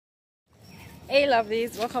Hey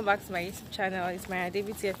lovelies, welcome back to my YouTube channel. It's my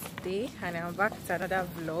David here today and I'm back with another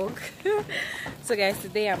vlog. So guys,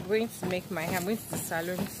 today I'm going to make my hair. I'm going to the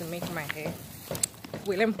salon to make my hair.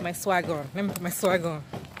 Wait, let me put my swag on.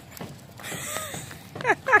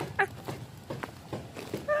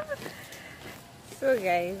 So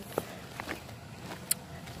guys,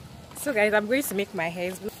 I'm going to make my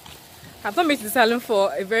hair. I've not been to the salon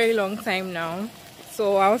for a very long time now.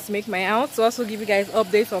 So I want to make my hair. I want to also give you guys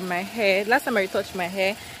updates on my hair. Last time I retouched my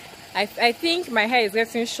hair, I think my hair is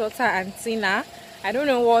getting shorter and thinner. I don't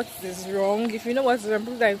know what is wrong. If you know what's wrong,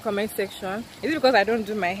 put that in the comment section. Is it because I don't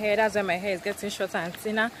do my hair? That's why my hair is getting shorter and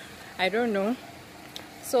thinner. I don't know.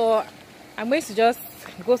 So I'm going to just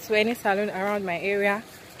go to any salon around my area.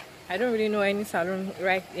 I don't really know any salon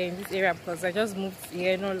right here in this area because I just moved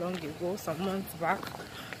here not long ago, some months back.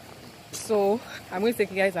 So I'm going to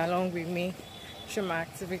take you guys along with me, show my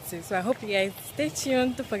activities. So I hope you guys stay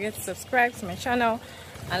tuned. Don't forget to subscribe to my channel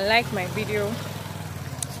and like my video.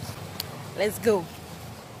 Let's go.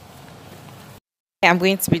 I'm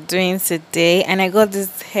going to be doing today, and I got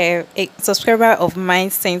this hair. A subscriber of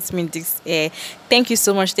mine sent me this hair. Thank you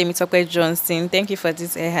so much, Temitope Johnson. Thank you for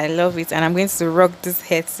this hair. I love it, and I'm going to rock this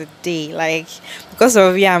hair today. Like, because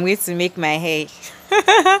of you, I'm going to make my hair.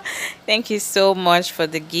 Thank you so much for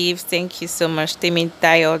the gift. Thank you so much,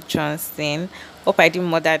 Temitope Johnson. Hope I didn't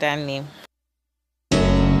murder that name.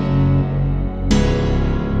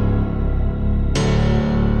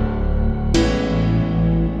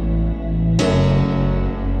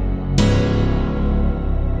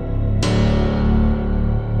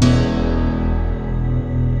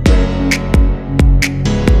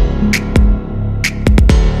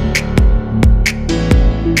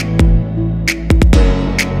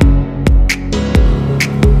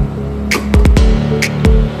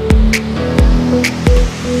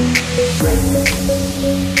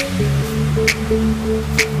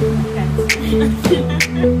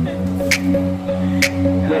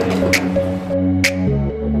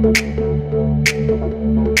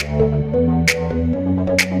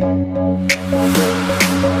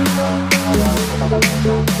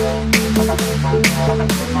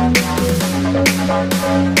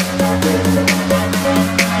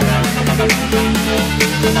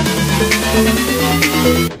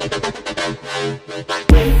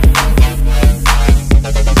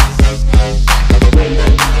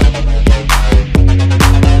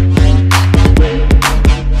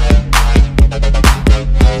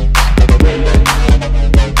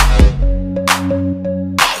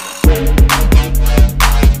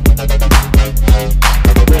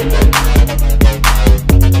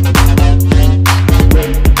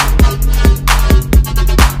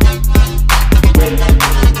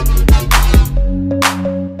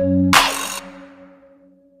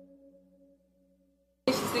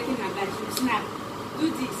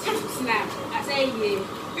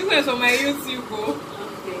 This on my YouTube.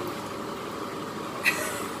 Okay.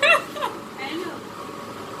 I know.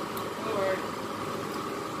 Lord.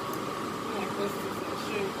 I post this, I'm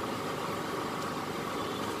sure.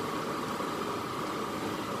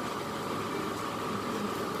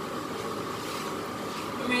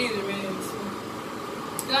 How many in a minute?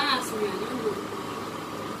 Don't ask me, I don't know.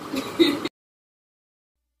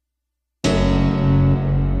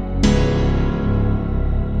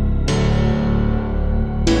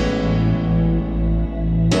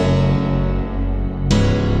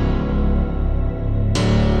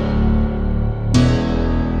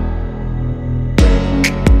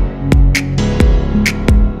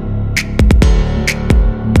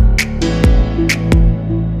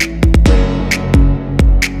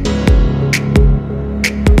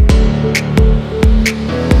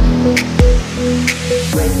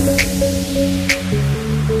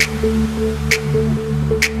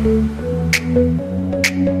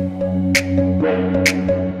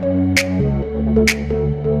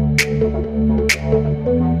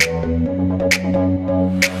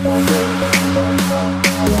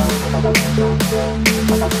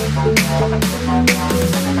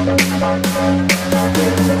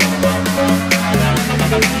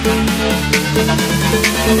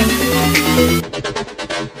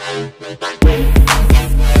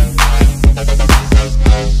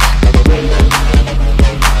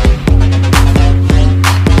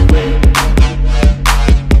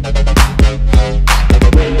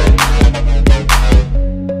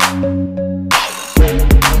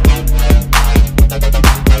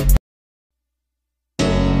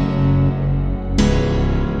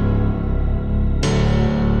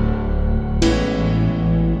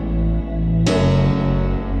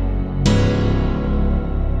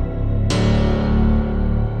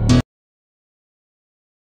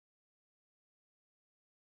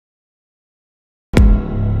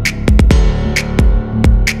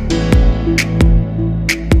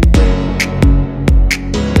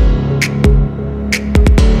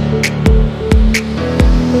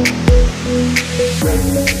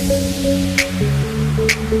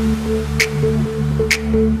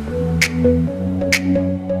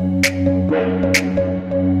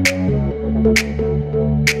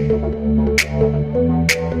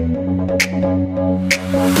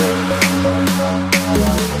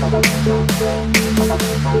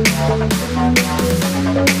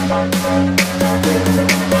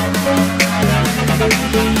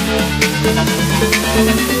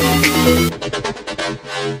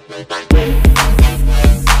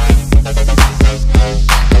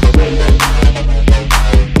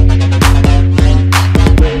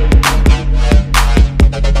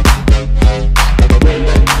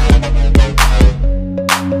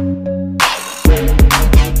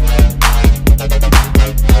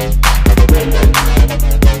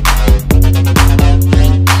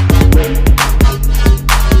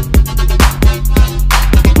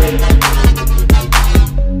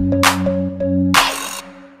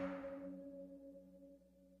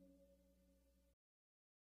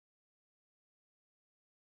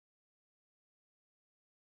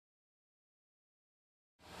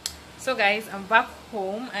 So guys, I'm back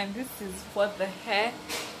home and this is what the hair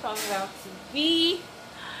comes out to be.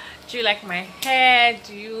 Do you like my hair?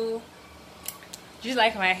 Do you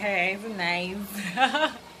like my hair? Is it nice?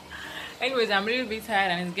 Anyways, I'm a little bit tired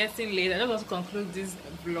and it's getting late. I just want to conclude this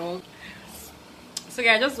vlog. So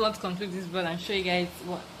guys, I just want to conclude this vlog and show you guys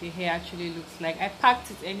what the hair actually looks like. I packed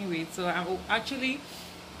it anyway, so I will actually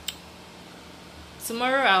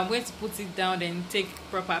tomorrow I'm going to put it down and take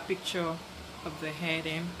proper picture of the hair,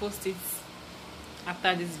 then post it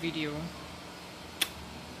after this video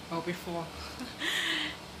or before.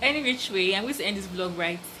 Any which way, I'm going to end this vlog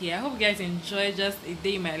right here. I hope you guys enjoy just a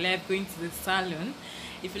day in my life going to the salon.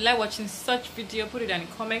 If you like watching such video, put it in the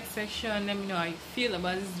comment section. Let me know how you feel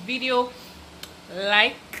about this video.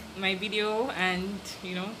 Like my video and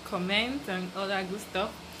comment and all that good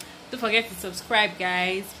stuff. Don't forget to subscribe,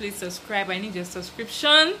 guys. Please subscribe. I need your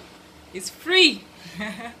subscription. It's free.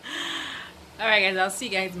 Alright guys, I'll see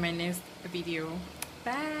you guys in my next video.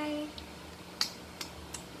 Bye.